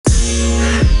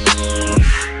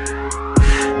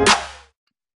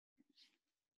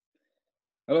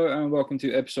and welcome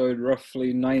to episode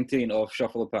roughly 19 of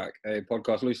Shuffle the Pack, a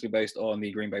podcast loosely based on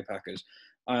the Green Bay Packers.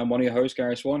 I am one of your hosts,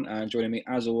 Gary Swan, and joining me,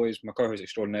 as always, my co-host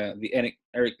extraordinaire, the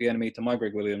Eric the Enemy to my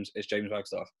Greg Williams, is James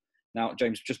Wagstaff. Now,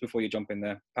 James, just before you jump in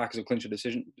there, Packers have clinched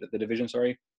the division, so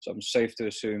I'm safe to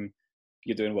assume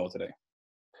you're doing well today.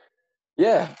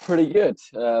 Yeah, pretty good.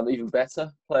 Even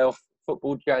better. Playoff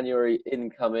football January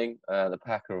incoming. The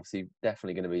Pack are obviously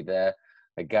definitely going to be there.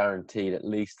 They're guaranteed at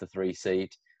least a 3 seed.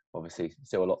 Obviously,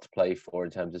 still a lot to play for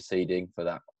in terms of seeding for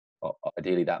that.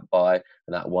 Ideally, that bye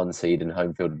and that 1 seed and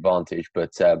home field advantage.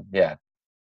 But yeah,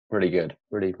 pretty good.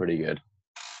 Pretty good.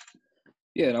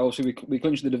 Yeah, and obviously we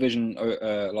clinched the division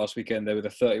last weekend there with a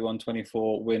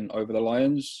 31-24 win over the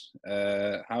Lions.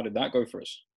 How did that go for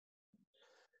us?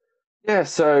 Yeah,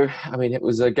 so, I mean, it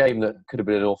was a game that could have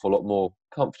been an awful lot more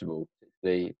comfortable,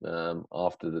 particularly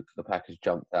after the Packers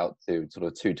jumped out to sort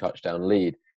of 2 touchdown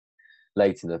lead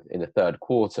late in the third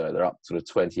quarter. They're up sort of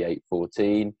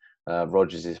 28-14.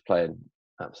 Rodgers is playing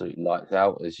absolutely lights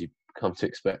out, as you come to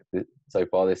expect so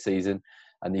far this season.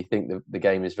 And you think the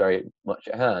game is very much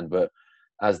at hand. But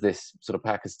as this sort of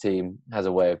Packers team has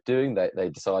a way of doing, they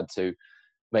decide to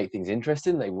make things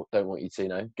interesting. They don't want you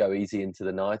to, go easy into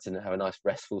the night and have a nice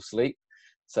restful sleep.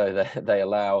 So they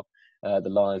allow the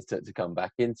Lions to come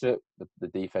back into it. The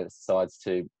defense decides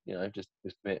to, just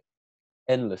commit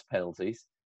endless penalties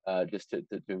just to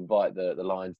invite the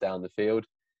Lions down the field.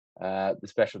 The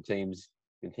special teams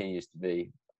continues to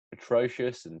be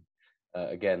atrocious and,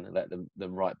 again, let them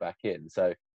right back in.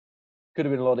 So could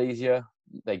have been a lot easier.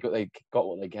 They got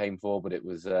what they came for, but it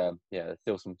was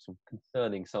still some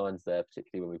concerning signs there,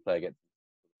 particularly when we play against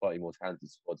slightly more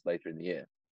talented squads later in the year.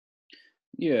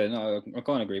 Yeah, no, I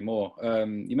can't agree more.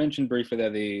 You mentioned briefly there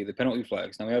the penalty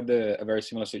flags. Now we had a very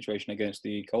similar situation against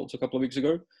the Colts a couple of weeks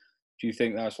ago. Do you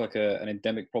think that's like an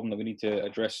endemic problem that we need to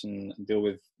address and deal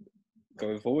with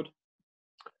going forward?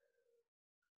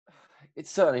 It's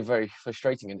certainly very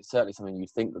frustrating, and it's certainly something you'd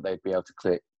think that they'd be able to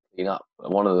clean up.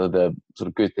 And one of the sort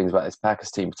of good things about this Packers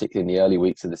team, particularly in the early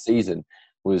weeks of the season,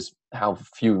 was how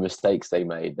few mistakes they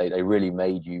made. They really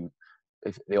made you,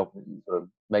 if the sort of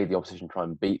made the opposition try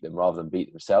and beat them rather than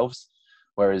beat themselves.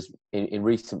 Whereas in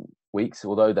recent weeks,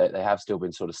 although they have still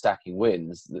been sort of stacking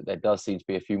wins, there does seem to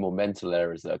be a few more mental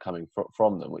errors that are coming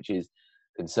from them, which is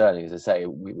concerning. As I say,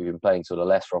 we've been playing sort of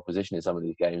less for opposition in some of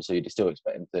these games, so you'd still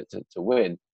expect them to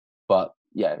win. But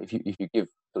yeah, if you give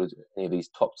sort of any of these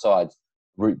top sides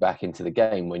route back into the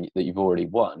game that you've already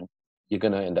won, you're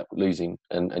going to end up losing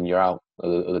and you're out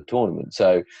of the tournament.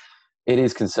 So it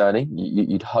is concerning.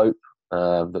 You'd hope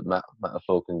that Matt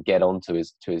LaFleur can get onto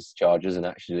his charges and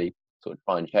actually sort of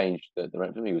try and change the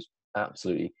momentum. He was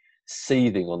absolutely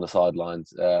seething on the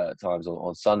sidelines at times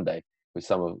on Sunday with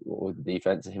the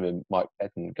defense, and him and Mike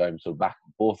Pettin going sort of back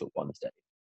and forth at one stage.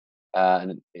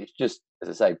 And it's just, as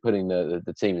I say, putting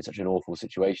the team in such an awful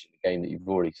situation, a game that you've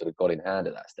already sort of got in hand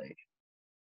at that stage.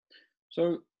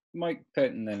 So Mike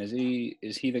Pettin, then, is he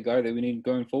the guy that we need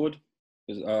going forward?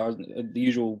 Because the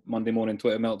usual Monday morning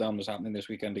Twitter meltdown was happening this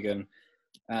weekend again,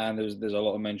 and there's a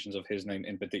lot of mentions of his name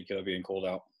in particular being called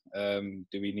out.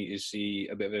 Do we need to see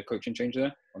a bit of a coaching change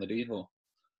there on the D? Or?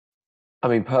 I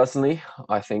mean, personally,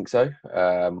 I think so.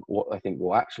 What I think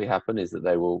will actually happen is that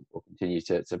they will continue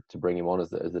to bring him on as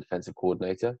the defensive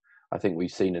coordinator. I think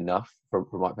we've seen enough from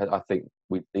Mike Pettin. I think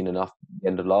we've seen enough at the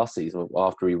end of last season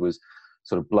after he was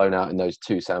sort of blown out in those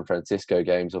 2 San Francisco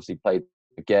games. Obviously played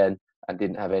again and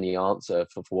didn't have any answer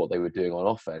for what they were doing on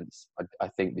offense. I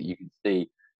think that you can see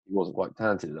he wasn't quite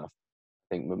talented enough.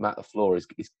 I think Matt LaFleur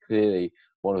is clearly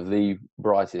one of the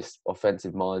brightest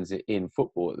offensive minds in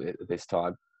football at this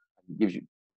time. It gives you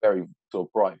a very sort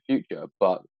of bright future,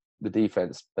 but the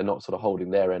defense, they're not sort of holding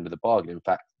their end of the bargain. In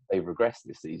fact, they've regressed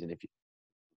this season if you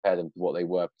compare them to what they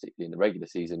were, particularly in the regular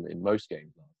season in most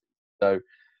games. So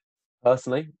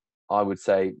personally, I would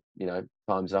say,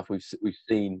 time's enough. We've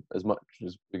seen as much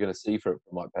as we're going to see from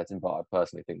Mike Pettin, but I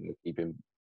personally think we'll keep him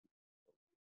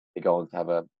to go on to have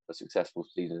a successful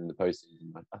season in the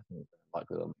postseason. I think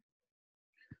likely.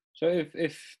 So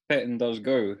if Pettin does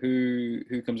go,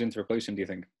 who comes in to replace him, do you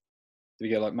think? Do we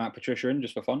get like Matt Patricia in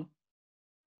just for fun?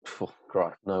 Oh,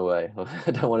 Christ, no way.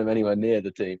 I don't want him anywhere near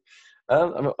the team.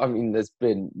 I mean, there's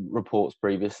been reports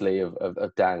previously of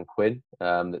Dan Quinn.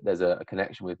 That there's a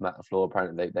connection with Matt LaFleur.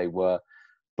 Apparently, they were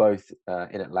both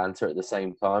in Atlanta at the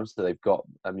same time, so they've got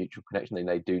a mutual connection. And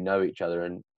they do know each other,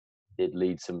 and did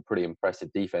lead some pretty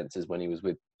impressive defenses when he was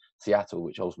with Seattle,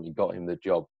 which ultimately got him the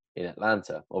job in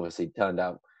Atlanta. Obviously, turned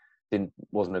out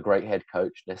wasn't a great head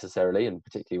coach necessarily, and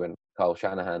particularly when Kyle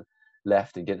Shanahan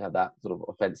left and didn't have that sort of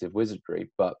offensive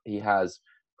wizardry. But he has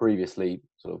previously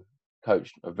sort of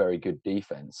coached a very good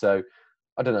defense. So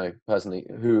I don't know personally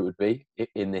who it would be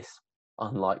in this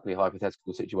unlikely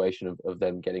hypothetical situation of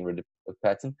them getting rid of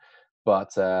Petten,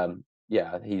 but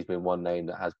yeah, he's been one name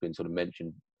that has been sort of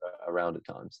mentioned around at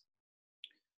times.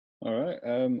 All right.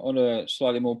 On a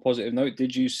slightly more positive note,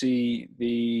 did you see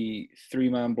the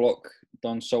three-man block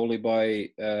done solely by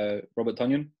Robert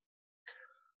Tunyon?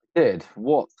 Did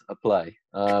what a play!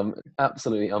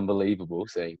 Absolutely unbelievable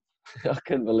seeing. I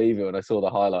couldn't believe it when I saw the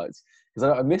highlights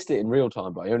because I missed it in real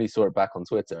time, but I only saw it back on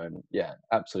Twitter, and yeah,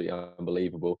 absolutely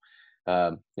unbelievable.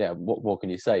 Yeah, what more can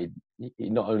you say?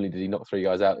 Not only did he knock three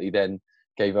guys out, he then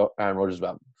gave Aaron Rodgers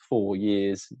about 4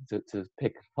 years to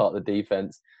pick apart the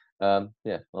defense.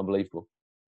 Yeah, unbelievable.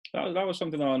 That was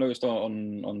something that I noticed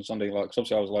on Sunday. Like, 'cause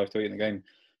obviously I was live tweeting the game,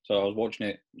 so I was watching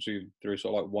it through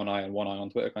sort of like one eye and one eye on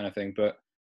Twitter kind of thing. But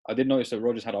I did notice that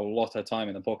Rodgers had a lot of time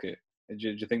in the pocket.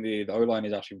 Do you think the O line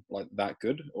is actually like that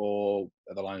good, or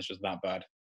are the line is just that bad?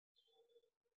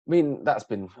 I mean, that's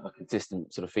been a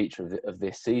consistent sort of feature of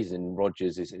this season.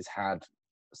 Rodgers has had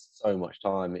so much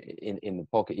time in the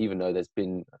pocket, even though there's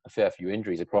been a fair few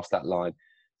injuries across that line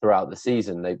throughout the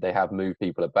season. They have moved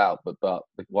people about, but the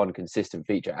one consistent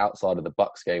feature outside of the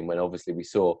Bucks game, when obviously we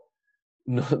saw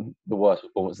the worst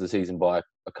performance of the season by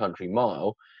a country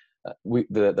mile,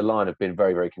 the line have been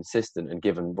very, very consistent and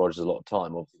given Rodgers a lot of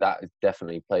time. Obviously, that has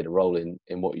definitely played a role in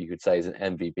what you could say is an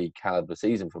MVP caliber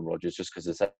season from Rodgers, just because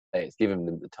it's given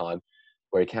them the time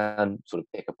where he can sort of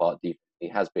pick apart defense. He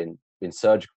has been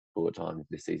surgical at times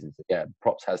this season. So yeah,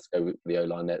 props has to go with the O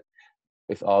line that,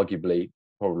 if arguably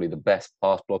probably the best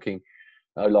pass blocking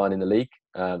O line in the league.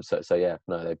 So yeah,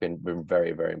 no, they've been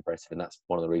very, very impressive, and that's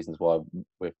one of the reasons why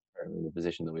we're in the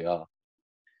position that we are.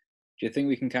 Do you think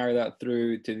we can carry that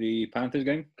through to the Panthers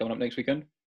game coming up next weekend?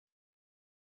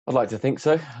 I'd like to think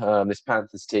so. This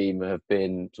Panthers team have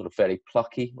been sort of fairly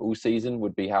plucky all season,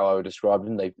 would be how I would describe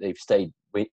them. They've stayed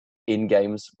in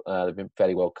games. They've been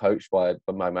fairly well coached by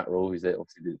Matt Rule, who's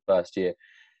obviously the first year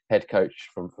head coach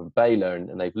from Baylor,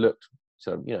 and they've looked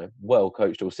sort of well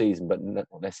coached all season, but not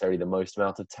necessarily the most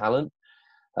amount of talent.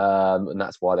 And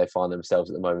that's why they find themselves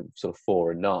at the moment sort of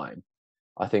 4-9.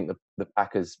 I think the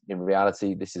Packers, in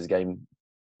reality, this is a game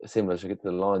similar to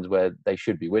the Lions where they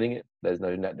should be winning it. There's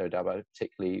no doubt about it,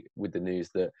 particularly with the news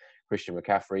that Christian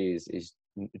McCaffrey is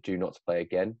due not to play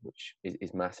again, which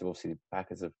is massive. Obviously, the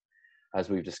Packers have, as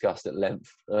we've discussed at length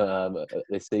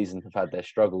this season, have had their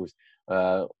struggles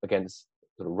against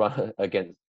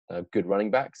good running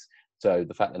backs. So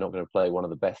the fact they're not going to play one of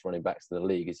the best running backs in the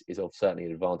league is certainly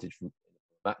an advantage from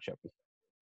matchup.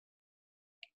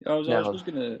 I was just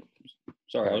gonna.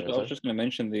 Sorry, I was just gonna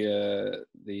mention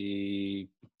the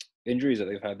injuries that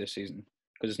they've had this season,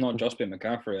 because it's not just been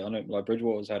McCaffrey. I know like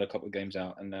Bridgewater's had a couple of games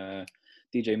out, and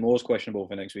DJ Moore's questionable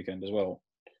for next weekend as well.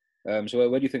 So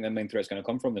where do you think their main threat's going to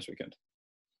come from this weekend?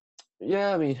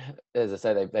 Yeah, I mean, as I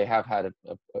say, they have had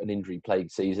an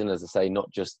injury-plagued season. As I say,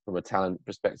 not just from a talent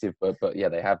perspective, but yeah,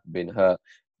 they have been hurt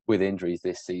with injuries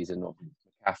this season.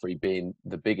 McCaffrey being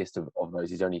the biggest of those.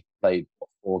 He's only played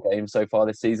 4 games so far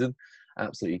this season.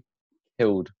 Absolutely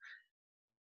killed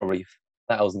probably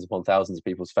thousands upon thousands of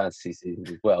people's fantasy seasons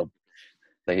as well.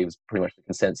 So he was pretty much the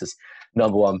consensus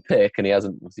 #1 pick, and he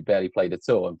hasn't obviously barely played at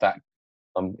all. In fact,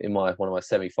 I'm in one of my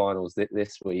semi-finals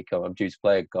this week. I'm due to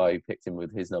play a guy who picked him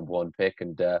with his #1 pick,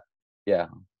 and yeah,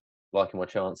 liking my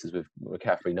chances with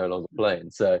McCaffrey no longer playing.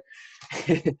 So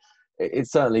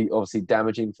it's certainly obviously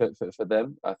damaging for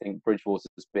them. I think Bridgewater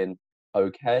has been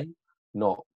okay,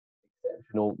 not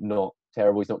exceptional, not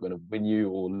terrible. He's not going to win you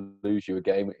or lose you a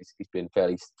game. He's been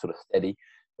fairly sort of steady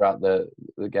throughout the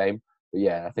game. But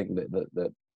yeah, I think that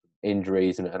the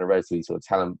injuries and a relatively sort of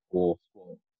talent poor,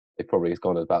 it probably has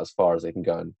gone about as far as they can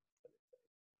go.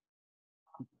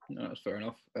 No, that's fair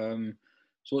enough.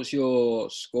 So what's your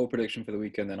score prediction for the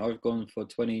weekend then? I've gone for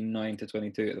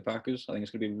 29-22 at the Packers. I think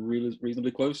it's going to be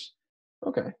reasonably close.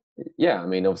 Okay. Yeah, I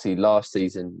mean, obviously last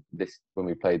season, when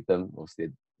we played them, obviously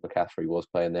McCaffrey was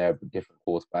playing there, but different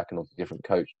quarterback and obviously different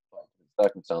coach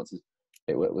circumstances.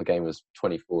 The game was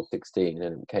 24-16,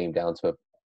 and it came down to a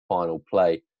final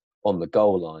play on the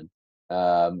goal line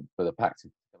for the Pack to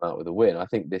come out with a win. I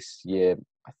think this year,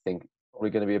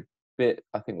 probably going to be a bit.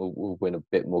 I think we'll win a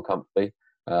bit more comfortably.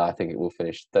 I think it will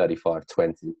finish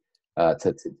 35-20 to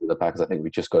the Packers. I think we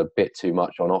just got a bit too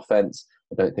much on offense.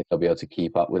 I don't think they'll be able to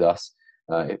keep up with us.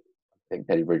 I think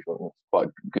Teddy Bridgewater is quite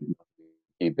good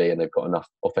QB, and they've got enough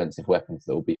offensive weapons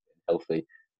that will be healthy.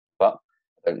 But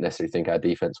I don't necessarily think our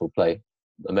defense will play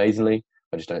amazingly.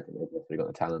 I just don't think they've necessarily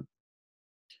got the talent.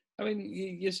 I mean,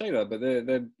 you say that, but I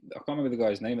can't remember the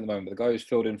guy's name at the moment. But the guy who's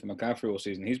filled in for McCaffrey all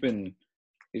season, he's been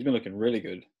looking really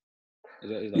good.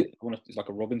 It's like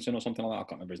a Robinson or something like that. I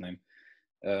can't remember his name.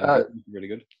 Uh, Really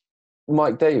good.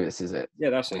 Mike Davis, is it? Yeah,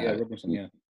 that's it. Yeah, Robinson. Yeah.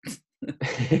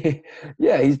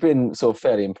 Yeah, he's been sort of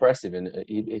fairly impressive, and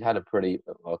he'd had a pretty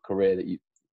career that you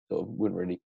sort of wouldn't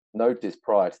really notice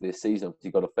prior to this season.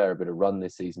 He got a fair bit of run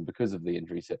this season because of the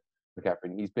injury to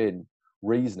McCaffrey. He's been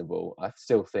reasonable. I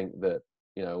still think that,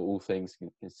 all things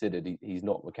considered, he's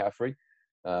not McCaffrey.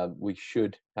 We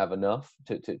should have enough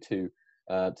to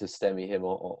stemmy him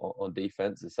on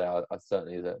defense. And say I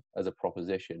certainly as a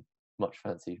proposition much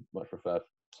prefer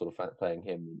sort of playing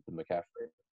him than McCaffrey.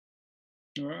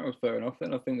 All right, well, fair enough.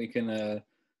 Then I think we can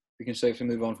safely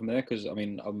move on from there because I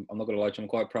mean I'm not going to lie to you, I'm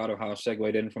quite proud of how I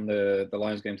segued in from the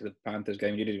Lions game to the Panthers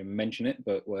game. You didn't even mention it,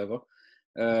 but whatever.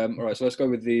 All right, so let's go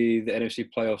with the NFC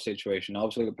playoff situation.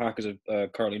 Obviously, the Packers are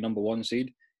currently number 1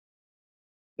 seed.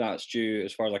 That's due,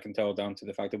 as far as I can tell, down to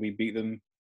the fact that we beat them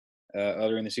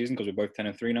earlier in the season because we're both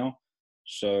 10-3 now.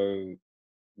 So,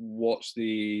 what's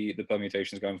the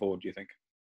permutations going forward? Do you think?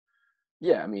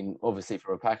 Yeah, I mean, obviously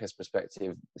from a Packers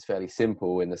perspective, it's fairly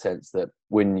simple in the sense that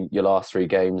win your last 3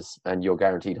 games and you're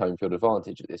guaranteed home field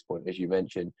advantage at this point. As you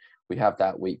mentioned, we have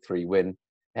that week 3 win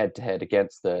head-to-head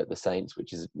against the Saints,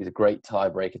 which is a great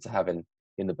tiebreaker to have in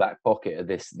the back pocket at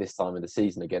this time of the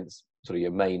season against sort of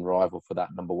your main rival for that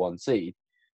number 1 seed.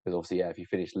 Because obviously, yeah, if you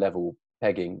finish level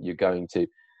pegging, you're going to,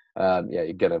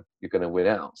 you're gonna win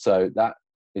out. So that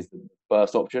is the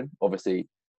first option. Obviously,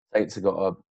 Saints have got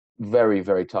a very,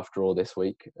 very tough draw this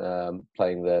week,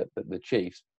 playing the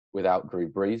Chiefs without Drew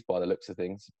Brees by the looks of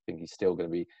things. I think he's still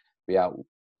going to be out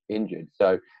injured.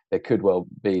 So there could well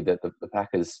be that the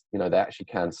Packers, they actually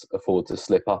can afford to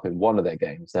slip up in one of their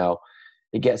games. Now,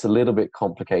 it gets a little bit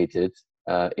complicated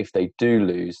if they do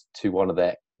lose to one of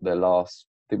their last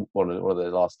 2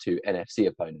 NFC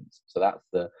opponents. So that's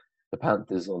the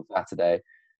Panthers on Saturday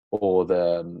or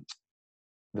the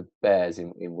Bears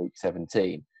in week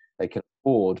 17. They can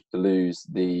afford to lose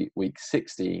the week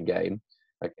 16 game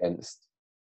against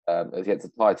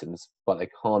the Titans, but they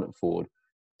can't afford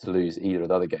to lose either of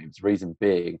the other games. The reason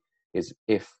being is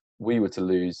if we were to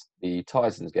lose the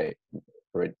Titans game,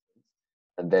 for instance,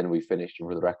 and then we finished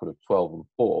with a record of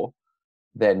 12-4,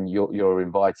 then you're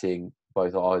inviting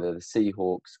both either the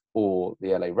Seahawks or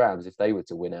the LA Rams, if they were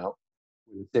to win out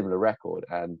with a similar record,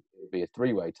 and it would be a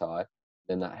 3-way tie,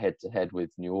 then that head-to-head with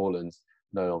New Orleans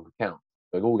no longer counts.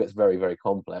 So it all gets very, very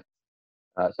complex.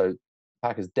 So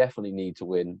Packers definitely need to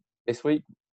win this week,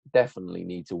 definitely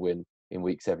need to win in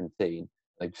week 17.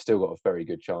 They've still got a very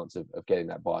good chance of getting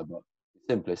that bye, but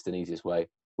the simplest and easiest way,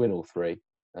 win all 3,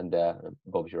 and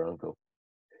Bob's your uncle.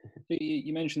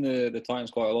 You mentioned the Titans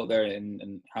quite a lot there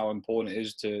and how important it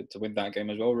is to win that game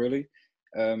as well, really.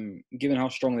 Given how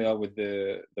strong they are with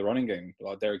the running game,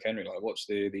 like Derrick Henry, like what's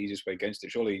the easiest way against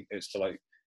it? Surely it's to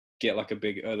get a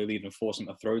big early lead and force them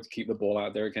to throw to keep the ball out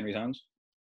of Derrick Henry's hands.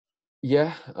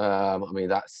 Yeah, I mean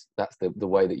that's the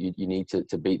way that you need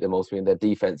to beat them. Also, I mean, their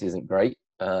defense isn't great.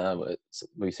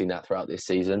 We've seen that throughout this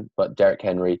season, but Derrick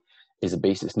Henry is a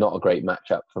beast. It's not a great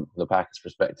matchup from the Packers'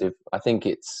 perspective. I think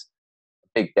it's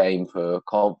a big game for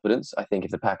confidence. I think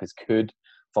if the Packers could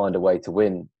find a way to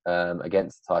win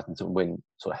against the Titans and win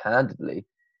sort of handedly,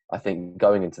 I think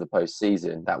going into the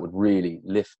postseason, that would really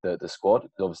lift the squad.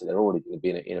 Obviously, they're already going to be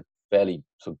in a fairly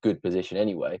sort of good position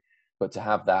anyway. But to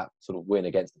have that sort of win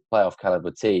against a playoff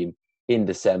caliber team in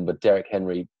December, Derrick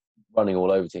Henry running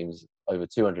all over teams, over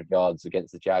 200 yards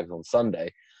against the Jags on Sunday,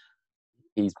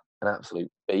 he's an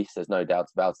absolute beast. There's no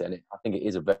doubts about it. And I think it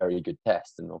is a very good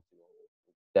test. And we'll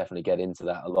definitely get into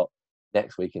that a lot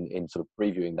next week in sort of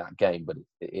previewing that game. But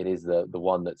it is the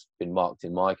one that's been marked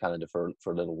in my calendar for a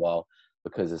little while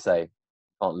because, as I say,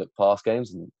 can't look past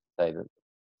games and say that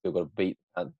we've got to beat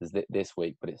the Panthers this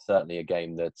week. But it's certainly a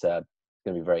game that's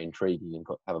going to be very intriguing and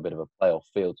have a bit of a playoff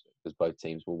feel to it because both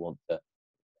teams will want to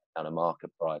kind of mark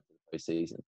it prior to the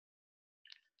postseason.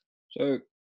 So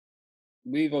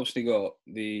we've obviously got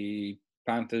the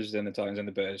Panthers, then the Titans, and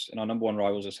the Bears, and our number 1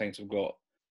 rivals, the Saints, have got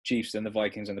Chiefs, then the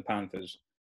Vikings, and the Panthers.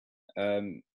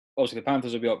 Obviously, the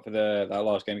Panthers will be up for that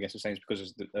last game against the Saints because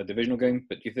it's a divisional game.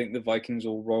 But do you think the Vikings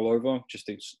will roll over just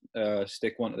to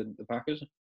stick one to the Packers?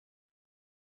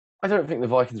 I don't think the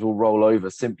Vikings will roll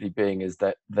over, simply being is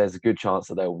that there's a good chance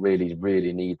that they'll really,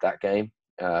 really need that game.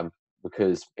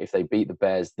 Because if they beat the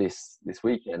Bears this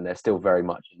weekend, they're still very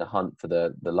much in the hunt for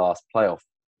the last playoff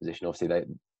position. Obviously,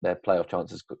 their playoff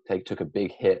chances took a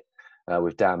big hit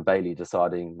with Dan Bailey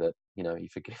deciding that he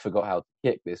forgot how to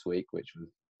kick this week, which was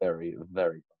very,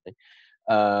 very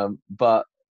funny. But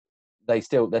they're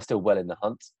still well in the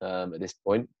hunt at this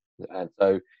point. And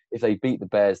so if they beat the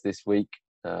Bears this week,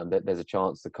 there's a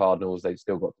chance the Cardinals, they've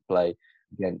still got to play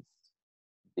against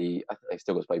I think they've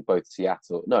still got to play both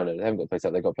Seattle. No, they haven't got to play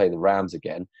Seattle. They've got to play the Rams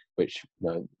again, which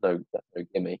no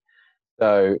gimme.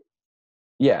 So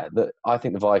yeah, I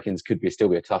think the Vikings could still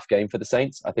be a tough game for the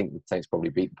Saints. I think the Saints probably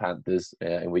beat the Panthers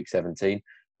in Week 17,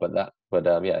 but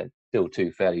yeah, still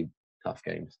two fairly tough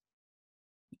games.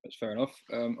 That's fair enough.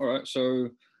 All right, so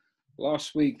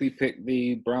last week we picked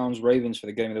the Browns Ravens for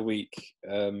the game of the week.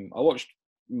 I watched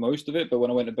most of it, but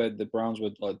when I went to bed, the Browns were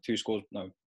like 2 scores.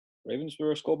 No, Ravens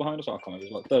were a score behind us. I can't remember.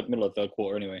 It was like middle of third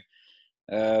quarter anyway.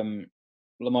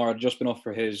 Lamar had just been off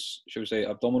for his, should we say,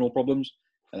 abdominal problems,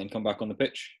 and then come back on the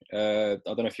pitch. I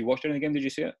don't know if you watched any of the game. Did you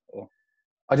see it? Or?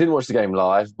 I didn't watch the game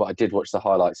live, but I did watch the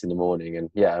highlights in the morning. And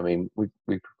yeah, I mean, we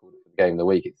recorded the game of the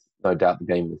week. It's no doubt the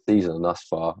game of the season thus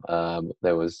far.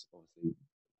 There was obviously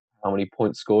how many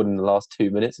points scored in the last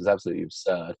 2 minutes is absolutely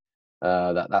absurd.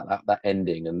 That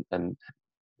ending and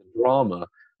the drama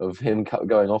of him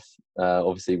going off,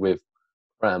 obviously with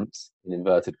cramps in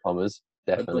inverted commas.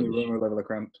 Definitely level of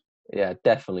cramp. Yeah,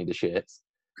 definitely the shits.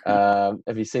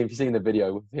 Have you seen the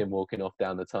video of him walking off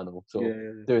down the tunnel,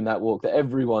 doing that walk that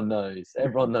everyone knows?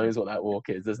 Everyone knows what that walk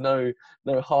is. There's no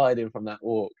hiding from that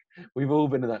walk. We've all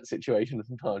been in that situation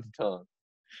from time to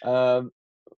time.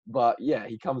 But yeah,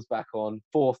 he comes back on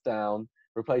 4th down,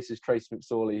 replaces Trace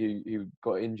McSorley, who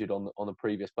got injured on the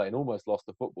previous play and almost lost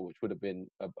the football, which would have been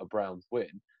a Browns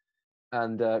win,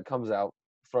 and comes out,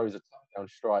 throws a touchdown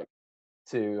strike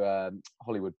to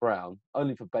Hollywood Brown,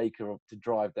 only for Baker to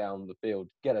drive down the field,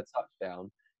 get a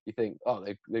touchdown. You think, oh,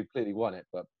 they've clearly won it,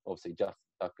 but obviously Justin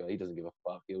Tucker, he doesn't give a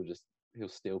fuck. He'll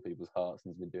steal people's hearts,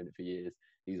 and he's been doing it for years.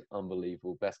 He's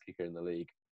unbelievable, best kicker in the league,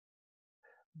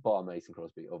 bar Mason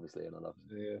Crosby, obviously, and I love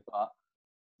him. Yeah. But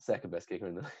second best kicker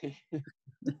in the league.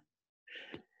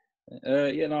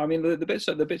 I mean the bits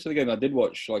of the game I did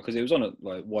watch, like, because it was on at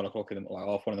like 1 o'clock in the, like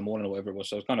 1:30 in the morning or whatever it was,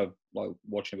 so I was kind of like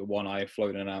watching it with one eye,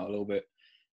 floating in and out a little bit.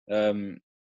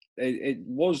 It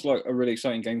was like a really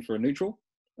exciting game for a neutral.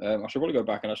 I should probably go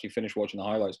back and actually finish watching the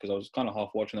highlights, because I was kind of half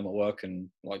watching them at work and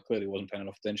like clearly wasn't paying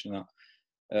enough attention to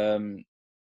that.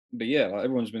 But yeah, like,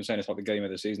 everyone's been saying it's like the game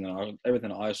of the season, and everything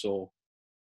that I saw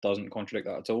doesn't contradict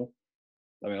that at all.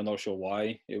 I mean, I'm not sure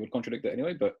why it would contradict it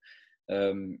anyway, but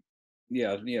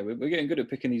yeah, we're getting good at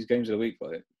picking these games of the week,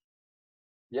 but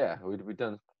yeah, we've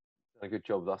done a good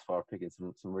job thus far of picking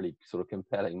some really sort of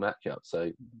compelling matchups.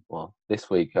 So, well, this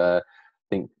week, I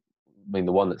think, the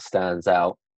one that stands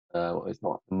out is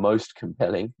not the most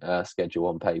compelling schedule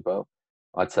on paper.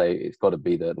 I'd say it's got to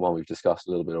be the one we've discussed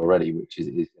a little bit already, which is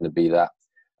going to be that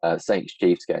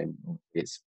Saints-Chiefs game.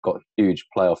 It's got huge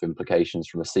playoff implications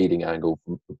from a seeding angle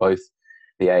for both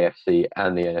the AFC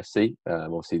and the NFC.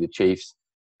 Obviously, the Chiefs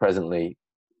presently,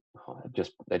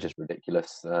 they're just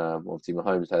ridiculous. Obviously,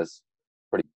 Mahomes has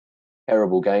a pretty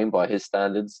terrible game by his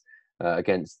standards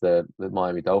against the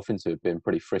Miami Dolphins, who have been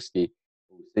pretty frisky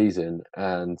all season,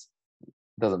 and it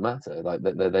doesn't matter. Like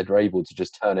they're able to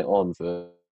just turn it on for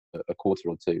a quarter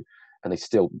or two, and they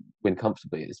still win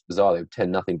comfortably. It's bizarre. They were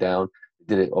 10-0 down.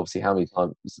 They did it obviously how many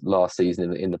times last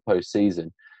season in the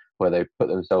postseason, where they put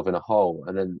themselves in a hole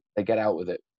and then they get out with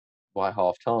it by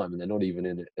half time, and they're not even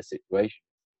in a situation.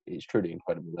 It's truly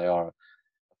incredible. They are a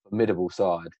formidable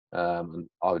side, and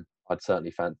I'd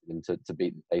certainly fancy them to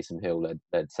beat the Taysom Hill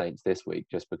led Saints this week,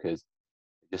 just because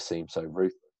it just seems so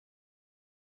ruthless.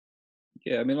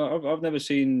 Yeah, I mean, like, I've never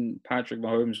seen Patrick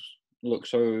Mahomes look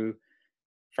so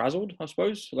frazzled, I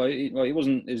suppose. Like he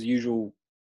wasn't his usual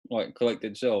like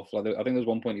collected self. Like I think there was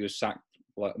one point he was sacked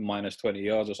like minus 20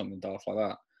 yards or something daft like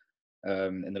that.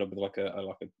 Ended up with like a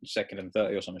 2nd and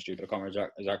 30 or something stupid. I can't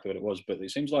remember exactly what it was, but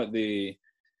it seems like the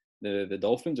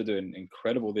Dolphins are doing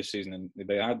incredible this season, and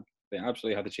they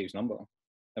absolutely had the Chiefs number.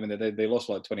 I mean, they lost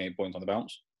like 28 points on the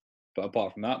bounce, but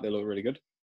apart from that, they look really good.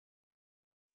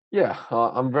 Yeah,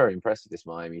 I'm very impressed with this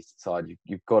Miami side.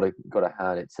 You've got to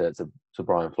hand it to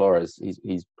Brian Flores.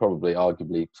 He's probably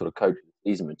arguably sort of coach of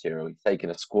the season material. He's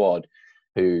taken a squad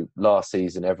who last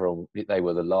season they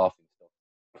were the laughing stock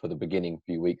for the beginning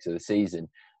few weeks of the season.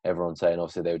 Everyone saying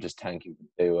obviously they were just tanking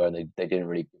for Tua, and they didn't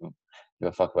really give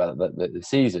a fuck about the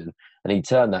season. And he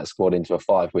turned that squad into a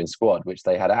 5-win squad, which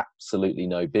they had absolutely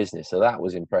no business. So that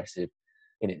was impressive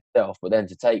in itself. But then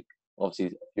to take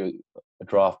obviously a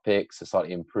draft picks, a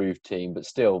slightly improved team, but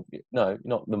still, no,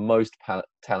 not the most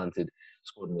talented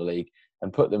squad in the league,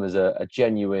 and put them as a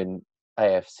genuine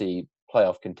AFC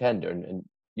playoff contender. And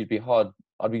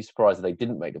I'd be surprised if they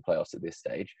didn't make the playoffs at this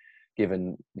stage,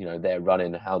 given their run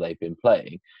and how they've been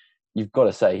playing. You've got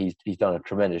to say he's done a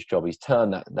tremendous job. He's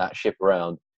turned that ship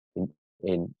around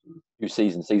in 2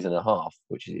 seasons, season and a half,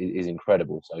 which is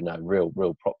incredible. So no, real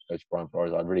props goes to Brian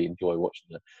Flores. I really enjoy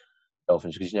watching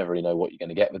Dolphins, because you never really know what you're going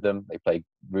to get with them. They play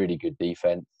really good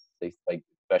defense. They play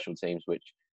special teams, which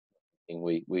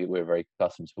we're very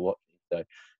accustomed to watching.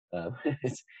 So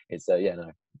it's yeah,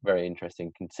 no, very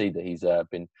interesting. Can see that he's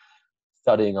been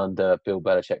studying under Bill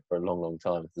Belichick for a long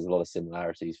time. There's a lot of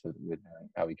similarities with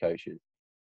how he coaches.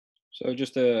 So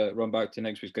just to run back to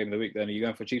next week's game of the week, then, are you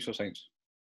going for Chiefs or Saints?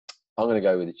 I'm going to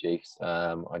go with the Chiefs.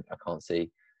 I can't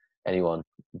see anyone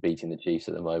beating the Chiefs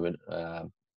at the moment,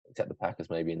 except the Packers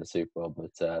maybe in the Super Bowl,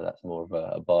 but that's more of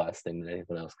a bias thing than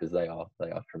anything else, because they are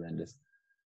tremendous.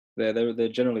 They're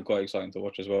generally quite exciting to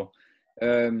watch as well.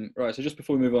 Right, so just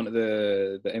before we move on to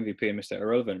the MVP and Mr.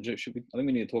 Irrelevant, I think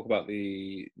we need to talk about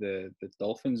the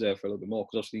Dolphins there for a little bit more,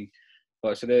 because obviously,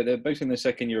 like, so they're basically in the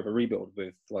second year of a rebuild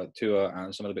with like Tua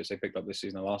and some of the bits they picked up this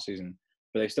season and last season,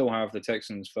 but they still have the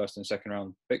Texans' first and second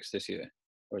round picks this year,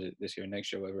 or is it this year and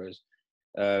next year, whatever it is.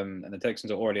 And the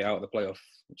Texans are already out of the playoff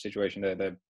situation.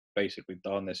 They're basically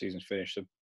done. Their season's finished. So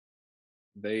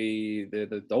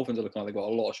the Dolphins are looking like they've got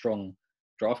a lot of strong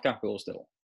draft capital still.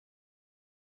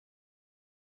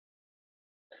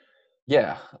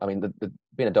 Yeah, I mean,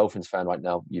 being a Dolphins fan right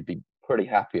now, you'd be pretty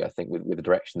happy, I think, with the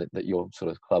direction that your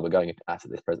sort of club are going at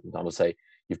this present time. I'll say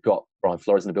you've got Brian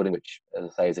Flores in the building, which, as I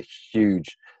say, is a huge,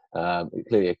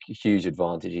 clearly a huge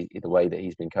advantage in the way that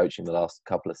he's been coaching the last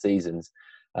couple of seasons.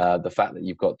 The fact that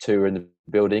you've got Tua in the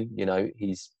building,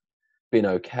 he's been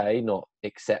okay, not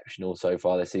exceptional so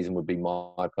far this season would be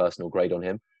my personal grade on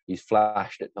him. He's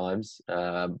flashed at times,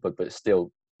 but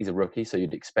still, he's a rookie, so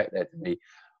you'd expect there to be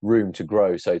room to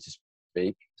grow, so to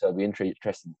speak. So it'll be interesting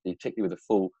to see, particularly with a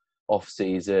full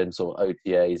off-season sort of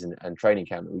OTAs and training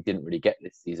camp that we didn't really get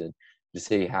this season, to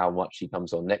see how much he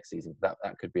comes on next season. That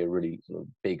could be a really sort of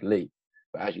big leap.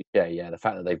 But as you say, yeah, the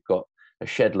fact that they've got a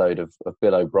shed load of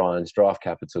Bill O'Brien's draft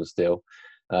capital still,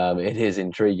 it is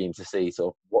intriguing to see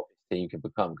sort of what this team can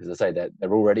become, because I say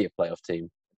they're already a playoff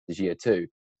team this year too.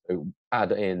 So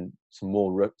add in some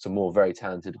more very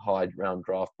talented high round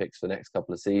draft picks for the next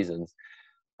couple of seasons,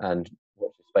 and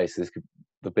watch the space.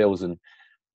 The Bills and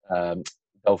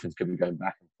Dolphins could be going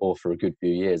back and forth for a good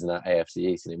few years in that AFC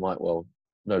East, and it might well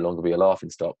no longer be a laughing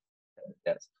stock.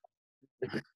 Yes.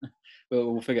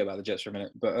 We'll forget about the Jets for a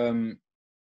minute. But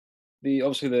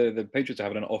obviously the Patriots are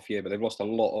having an off year, but they've lost a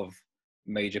lot of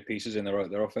major pieces in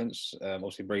their offense.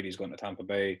 Obviously Brady's gone to Tampa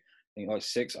Bay. I think like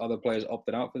 6 other players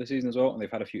opted out for the season as well, and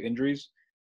they've had a few injuries.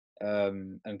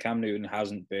 And Cam Newton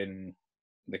hasn't been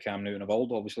the Cam Newton of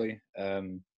old, obviously.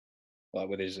 Like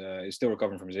with he's still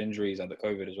recovering from his injuries, had the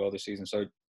COVID as well this season. So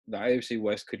the AFC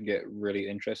West could get really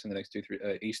interesting the next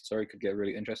East could get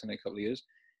really interesting the next couple of years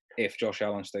if Josh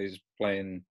Allen stays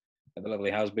playing at the level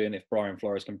he has been, if Brian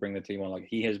Flores can bring the team on like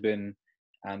he has been,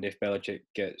 and if Belichick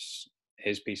gets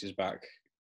his pieces back,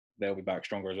 they'll be back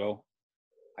stronger as well,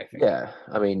 I think. Yeah,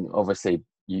 I mean, obviously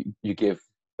you give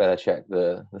Belichick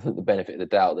the benefit of the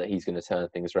doubt that he's going to turn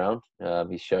things around.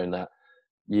 He's shown that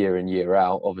year in, year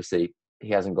out. Obviously, he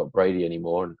hasn't got Brady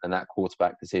anymore, and that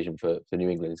quarterback decision for New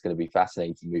England is going to be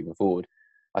fascinating moving forward.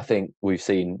 I think we've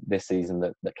seen this season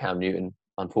that Cam Newton,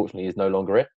 unfortunately, is no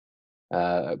longer it.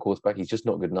 At quarterback, he's just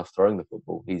not good enough throwing the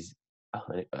football. He's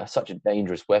such a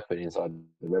dangerous weapon inside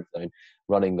the red zone,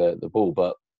 running the ball,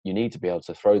 but you need to be able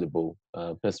to throw the ball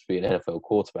just to be an NFL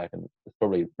quarterback, and it's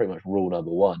probably pretty much rule number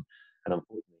one. And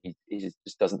unfortunately, he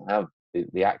just doesn't have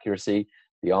the accuracy,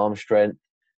 the arm strength,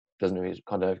 doesn't really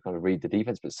kind of read the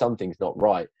defense, but something's not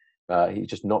right. He's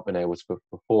just not been able to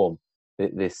perform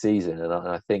this season, and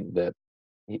I think that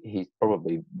he's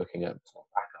probably looking at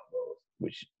backup roles,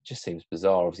 which just seems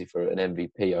bizarre, obviously, for an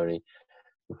MVP only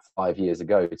 5 years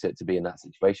ago to be in that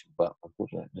situation. But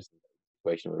unfortunately, that's just the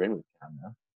situation we're in with Cam now.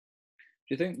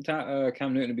 Do you think that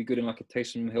Cam Newton would be good in like a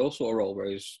Taysom Hill sort of role, where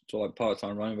he's sort of like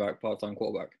part-time running back, part-time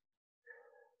quarterback?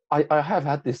 I have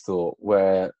had this thought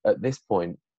where at this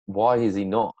point, why is he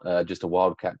not just a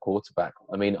wildcat quarterback?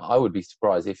 I mean, I would be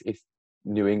surprised if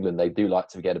New England, they do like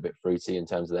to get a bit fruity in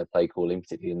terms of their play calling,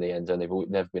 particularly in the end zone. They've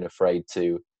never been afraid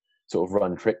to sort of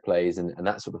run trick plays and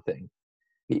that sort of thing.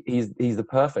 He's the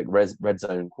perfect red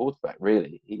zone quarterback,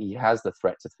 really. He has the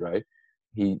threat to throw.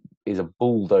 He is a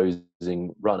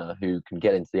bulldozing runner who can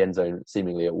get into the end zone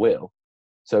seemingly at will.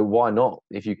 So why not,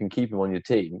 if you can keep him on your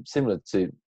team, similar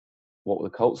to what the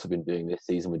Colts have been doing this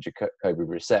season with Jacoby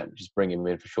Brissett, which is bringing him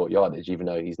in for short yardage, even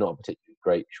though he's not a particularly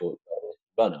great short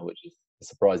runner, which is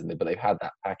surprisingly, but they've had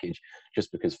that package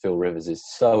just because Phil Rivers is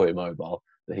so immobile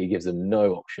that he gives them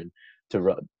no option to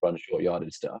run short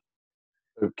yardage stuff.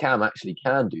 So Cam actually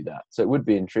can do that. So it would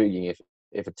be intriguing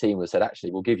if a team was said,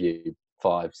 actually, we'll give you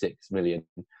 5-6 million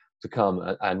to come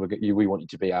and we want you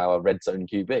to be our red zone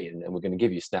QB, and we're going to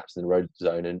give you snaps in the red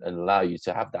zone and allow you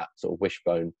to have that sort of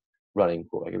wishbone running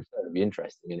quarterback. It would certainly be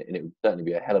interesting, and it would certainly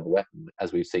be a hell of a weapon,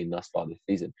 as we've seen thus far this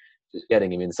season. Just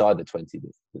getting him inside the 20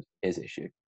 is his issue.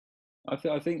 I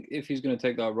think if he's going to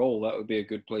take that role, that would be a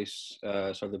good place.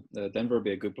 Denver would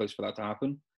be a good place for that to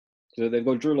happen. So they've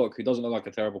got Drew Lock, who doesn't look like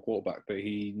a terrible quarterback, but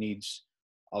he needs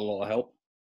a lot of help.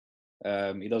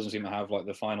 He doesn't seem to have like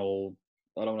the final.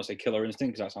 I don't want to say killer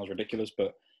instinct because that sounds ridiculous,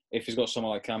 but if he's got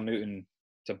someone like Cam Newton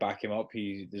to back him up,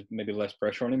 there's maybe less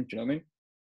pressure on him. Do you know what I mean?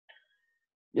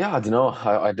 Yeah, I don't know.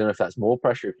 I don't know if that's more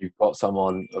pressure if you've got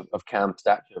someone of Cam's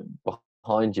stature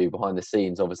behind you, behind the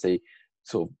scenes, obviously,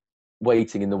 sort of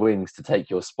waiting in the wings to take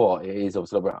your spot. It is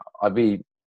obviously. I'd be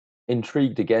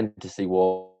intrigued again to see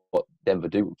what Denver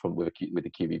do with the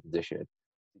QB position.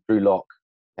 Drew Lock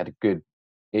had a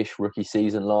good-ish rookie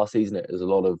season last season. It was a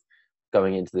lot of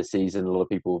going into the season. A lot of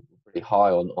people pretty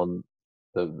high on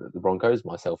the Broncos,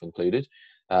 myself included.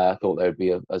 Thought there would be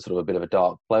a sort of a bit of a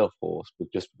dark playoff force,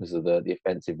 but just because of the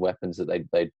offensive weapons that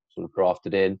they sort of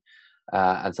drafted in,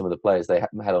 and some of the players they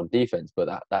had on defense, but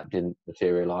that didn't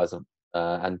materialize.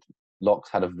 And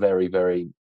Locke's had a very, very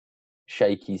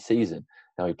shaky season.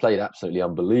 Now he played absolutely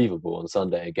unbelievable on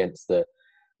Sunday against the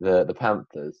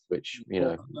Panthers, which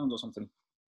touchdowns or something.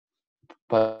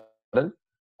 Pardon?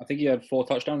 I think he had 4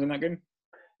 touchdowns in that game.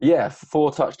 Yeah,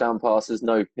 4 touchdown passes,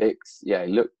 no picks. Yeah,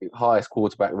 he looked highest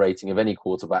quarterback rating of any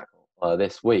quarterback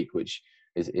this week, which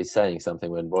is saying something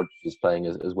when Rodgers is playing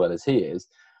as well as he is.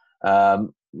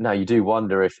 Now you do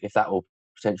wonder if that will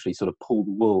potentially sort of pull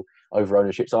the wool over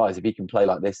ownership's eyes. If he can play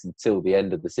like this until the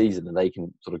end of the season and they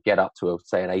can sort of get up to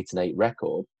say an 8-8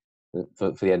 record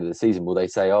for the end of the season, will they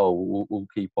say, oh, we'll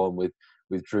keep on with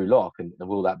Drew Lock, and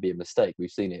will that be a mistake? We've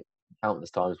seen it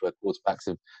countless times where quarterbacks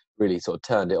have really sort of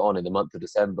turned it on in the month of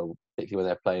December, particularly when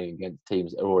they're playing against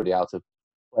teams that are already out of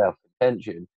playoff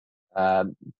contention.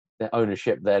 Their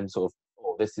ownership then sort of,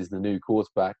 oh, this is the new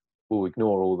quarterback, we'll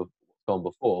ignore all the what's gone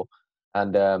before,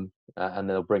 and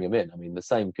they'll bring him in. I mean, the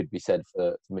same could be said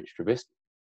for Mitch Trubisky.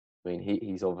 I mean,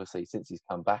 he's obviously, since he's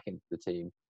come back into the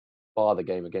team, bar the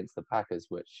game against the Packers,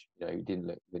 which it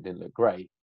didn't look great,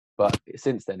 but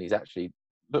since then he's actually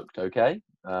looked okay.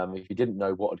 If you didn't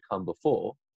know what had come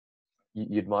before,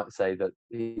 you might say that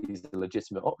he's a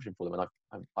legitimate option for them,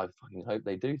 and I fucking hope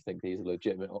they do think he's a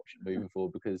legitimate option moving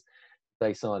forward, because if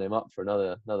they sign him up for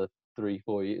another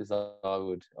 3-4 years,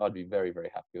 I'd be very,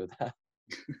 very happy with that.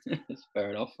 That's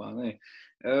fair enough,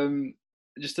 man.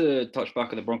 Just to touch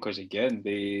back on the Broncos again,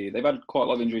 they've had quite a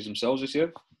lot of injuries themselves this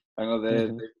year. I know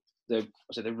the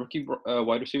rookie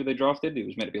wide receiver they drafted. It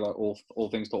was meant to be like all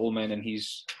things to all men, and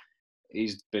he's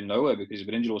been nowhere because he's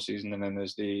been injured all season. And then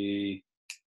there's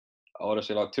I would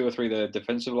say like 2 or 3 the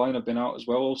defensive line have been out as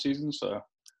well all season. So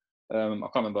I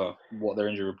can't remember what their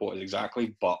injury report is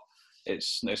exactly, but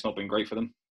it's not been great for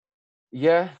them.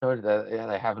 Yeah,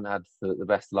 they haven't had the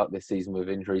best luck this season with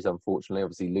injuries, unfortunately.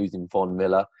 Obviously, losing Von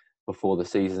Miller before the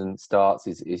season starts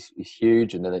is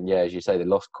huge. And then, as you say, they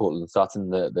lost Courtland Sutton,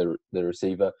 the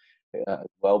receiver,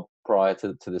 well prior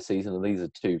to the season. And these are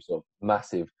 2 sort of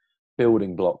massive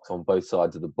building blocks on both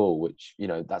sides of the ball, which,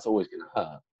 that's always going to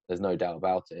hurt. There's no doubt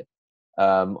about it.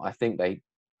 I think they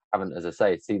haven't, as I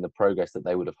say, seen the progress that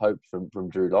they would have hoped from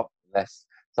Drew Lock, unless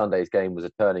Sunday's game was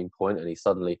a turning point and he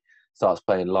suddenly starts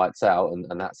playing lights out,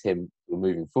 and that's him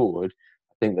moving forward.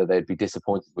 I think that they'd be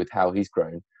disappointed with how he's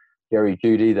grown. Jerry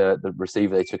Jeudy, the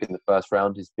receiver they took in the first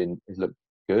round, has looked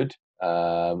good.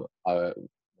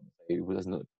 He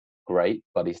doesn't look great,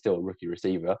 but he's still a rookie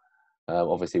receiver.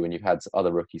 Obviously, when you've had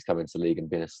other rookies come into the league and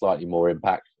been a slightly more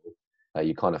impactful,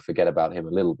 you kind of forget about him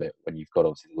a little bit when you've got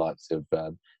obviously the likes of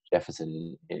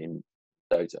Jefferson in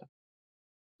Minnesota.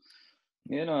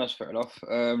 Yeah, no, that's fair enough.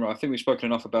 Right, I think we've spoken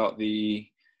enough about the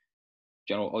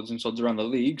general odds and sods around the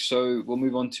league, so we'll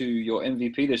move on to your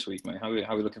MVP this week, mate. How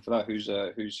are we looking for that?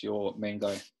 Who's your main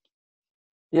guy?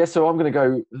 Yeah, so I'm going to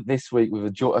go this week with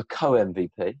a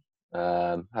co-MVP.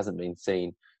 Hasn't been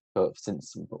seen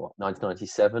since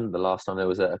 1997. The last time there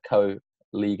was a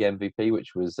co-league MVP,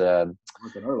 which was I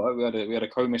don't know. Like we had a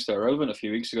co-Mr. Irrelevant a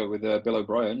few weeks ago with Bill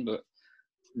O'Brien, but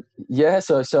yeah.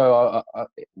 So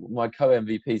my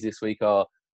co-MVPs this week are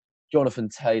Jonathan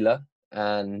Taylor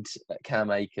and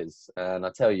Cam Akers, and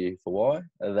I tell you for why.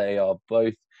 They are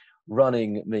both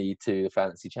running me to the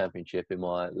fantasy championship in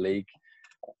my league.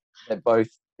 They're both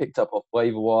picked up off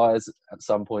waiver wires at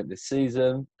some point this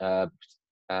season,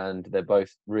 and they're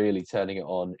both really turning it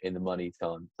on in the money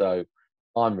time. So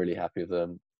I'm really happy with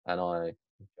them, and I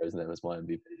chosen them as my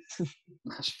MVPs.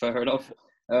 That's fair enough.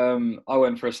 I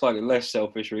went for a slightly less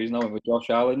selfish reason. I went with Josh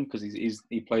Allen because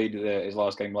he played his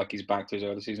last game like he's back to his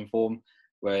early season form.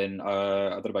 When I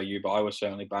don't know about you, but I was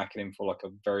certainly backing him for like a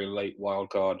very late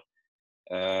wild card.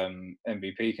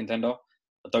 MVP contender.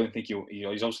 I don't think he's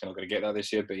obviously not going to get that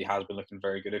this year, but he has been looking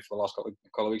very good for the last couple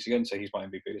of weeks again. So he's my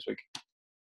MVP this week.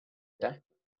 Yeah.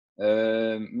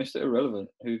 Mr. Irrelevant,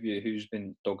 who's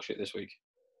been dog shit this week?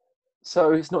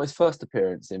 So it's not his first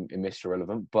appearance in Mr.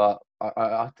 Relevant, but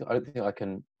I don't think I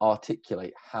can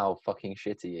articulate how fucking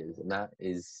shit he is, and that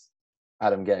is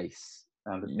Adam Gase.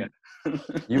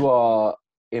 You are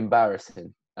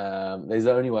embarrassing. There's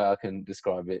the only way I can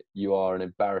describe it. You are an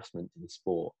embarrassment to the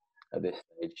sport at this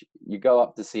stage. You go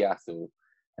up to Seattle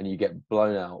and you get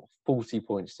blown out 40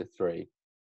 points to 3.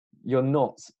 You're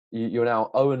now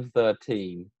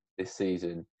 0-13 this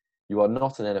season. You are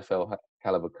not an NFL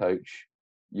caliber coach.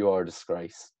 You are a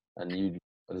disgrace, and you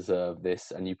deserve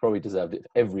this, and you probably deserved it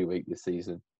every week this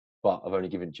season. But I've only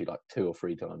given it to you like 2 or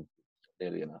 3 times,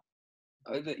 nearly enough.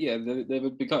 Yeah,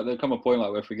 there'd come a point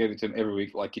like where if we gave it to him every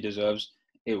week like he deserves,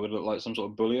 it would look like some sort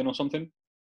of bullying or something,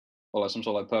 or like some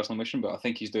sort of like personal mission. But I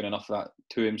think he's doing enough of that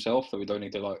to himself that we don't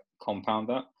need to like compound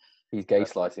that. He's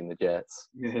gaslighting the Jets.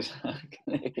 Yeah,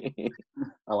 exactly.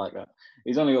 I like that.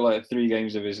 He's only got like 3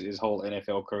 games of his whole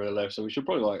NFL career left, so we should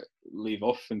probably like leave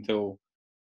off until,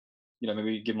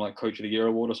 maybe give him like Coach of the Year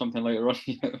award or something later on.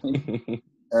 You know what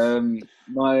I mean?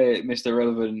 My Mr.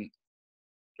 Relevant.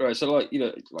 Right, so I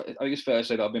think it's fair to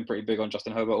say that I've been pretty big on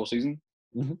Justin Herbert all season.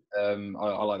 Mm-hmm.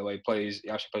 I like the way he plays. He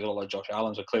actually plays a lot like Josh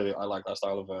Allen, so clearly I like that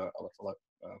style of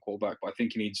quarterback. But I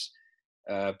think he needs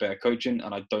better coaching,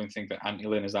 and I don't think that Anthony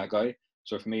Lynn is that guy.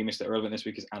 So for me, Mr. Irrelevant this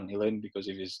week is Anthony Lynn because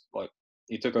of his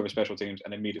he took over special teams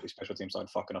and immediately special teams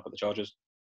started fucking up at the Chargers.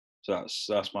 So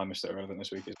that's my Mr. Irrelevant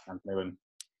this week is Anthony Lynn.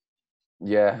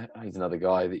 Yeah, he's another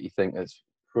guy that you think there's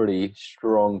pretty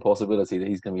strong possibility that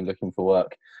he's going to be looking for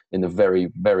work in the very,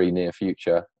 very near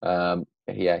future.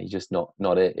 He's just not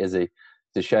it, is he?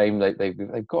 It's a shame.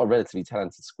 They've got a relatively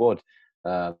talented squad,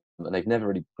 and they've never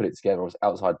really put it together.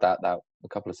 Outside that a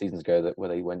couple of seasons ago, where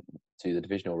they went to the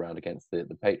divisional round against the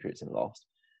Patriots and lost,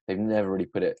 they've never really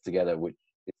put it together, which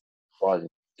is surprising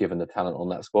given the talent on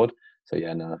that squad. So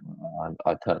yeah, no,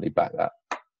 I'd totally back that.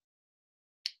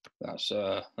 That's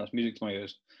music to my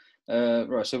ears.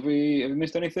 Right, so have we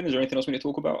missed anything? Is there anything else we need to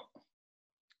talk about?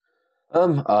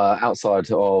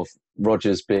 Outside of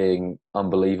Rodgers being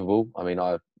unbelievable, I mean,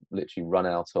 I've literally run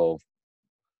out of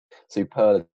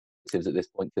superlatives at this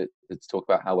point to talk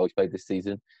about how well he's played this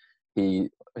season. He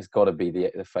has got to be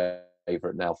the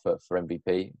favourite now for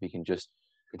MVP. If he can just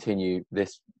continue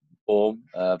this form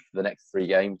for the next 3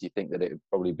 games, do you think that it would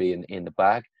probably be in the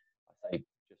bag? I say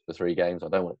just for 3 games. I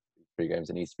don't want 3 games.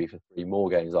 It needs to be for 3 more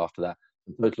games after that.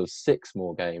 A total of 6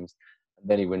 more games, and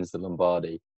then he wins the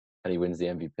Lombardi and he wins the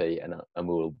MVP, and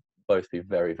we'll both be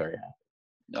very, very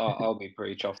happy. I'll be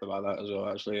pretty chuffed about that as well,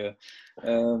 actually. Yeah.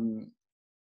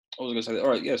 What was I going to say? All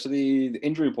right, yeah. So the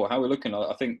injury report, how we're looking.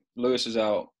 I think Lewis is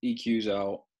out, EQ's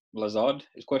out, Lazard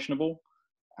is questionable,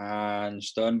 and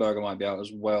Sternberger might be out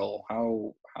as well.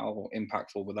 How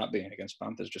impactful would that be against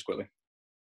Panthers? Just quickly.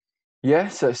 Yeah,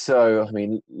 so I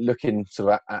mean, looking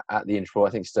sort of at the injury, I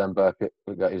think Sternberger,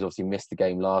 who's obviously missed the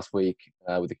game last week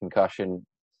with the concussion,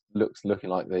 looking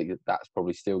like that's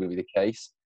probably still going to be the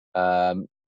case.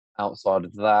 Outside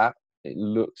of that, it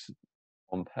looks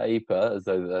on paper as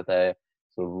though they're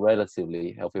sort of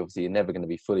relatively healthy. Obviously, you're never going to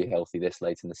be fully healthy this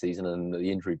late in the season, and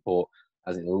the injury report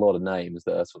has a lot of names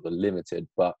that are sort of limited,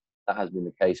 but that has been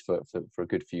the case for a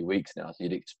good few weeks now. So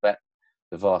you'd expect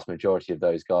the vast majority of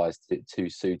those guys to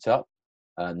suit up,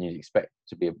 and you'd expect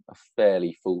to be a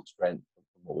fairly full strength from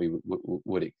what we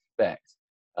would expect.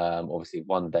 Obviously,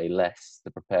 1 day less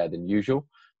to prepare than usual,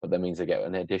 but that means they get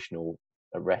an additional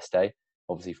rest day.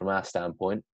 Obviously, from our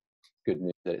standpoint, good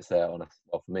news that it's there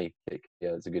for me,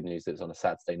 it's a good news that it's on a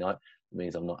Saturday night. It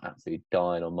means I'm not absolutely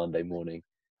dying on Monday morning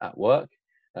at work.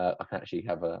 I can actually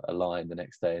have a lie in the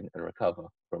next day and recover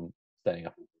from staying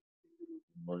up.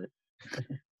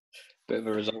 Bit of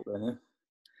a result then,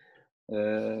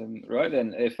 yeah. Right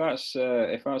then, if that's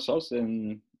us,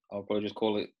 then I'll probably just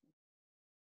call the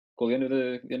end of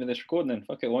this recording. Then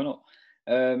fuck it, why not?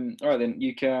 All right then,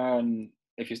 you can,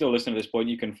 if you're still listening to this point,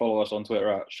 you can follow us on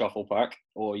Twitter at ShufflePack,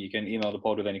 or you can email the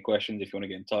pod with any questions if you want to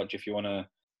get in touch. If you want to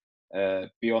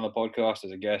be on the podcast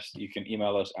as a guest, you can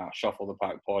email us at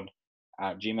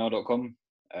shufflethepackpod@gmail.com.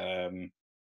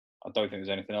 I don't think there's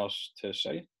anything else to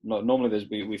say. Normally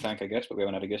we thank our guests, but we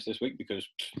haven't had a guest this week because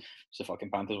it's the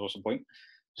fucking Panthers. What's the point?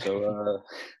 So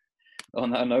on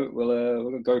that note,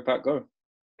 we'll go Pack go.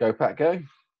 Go Pack go.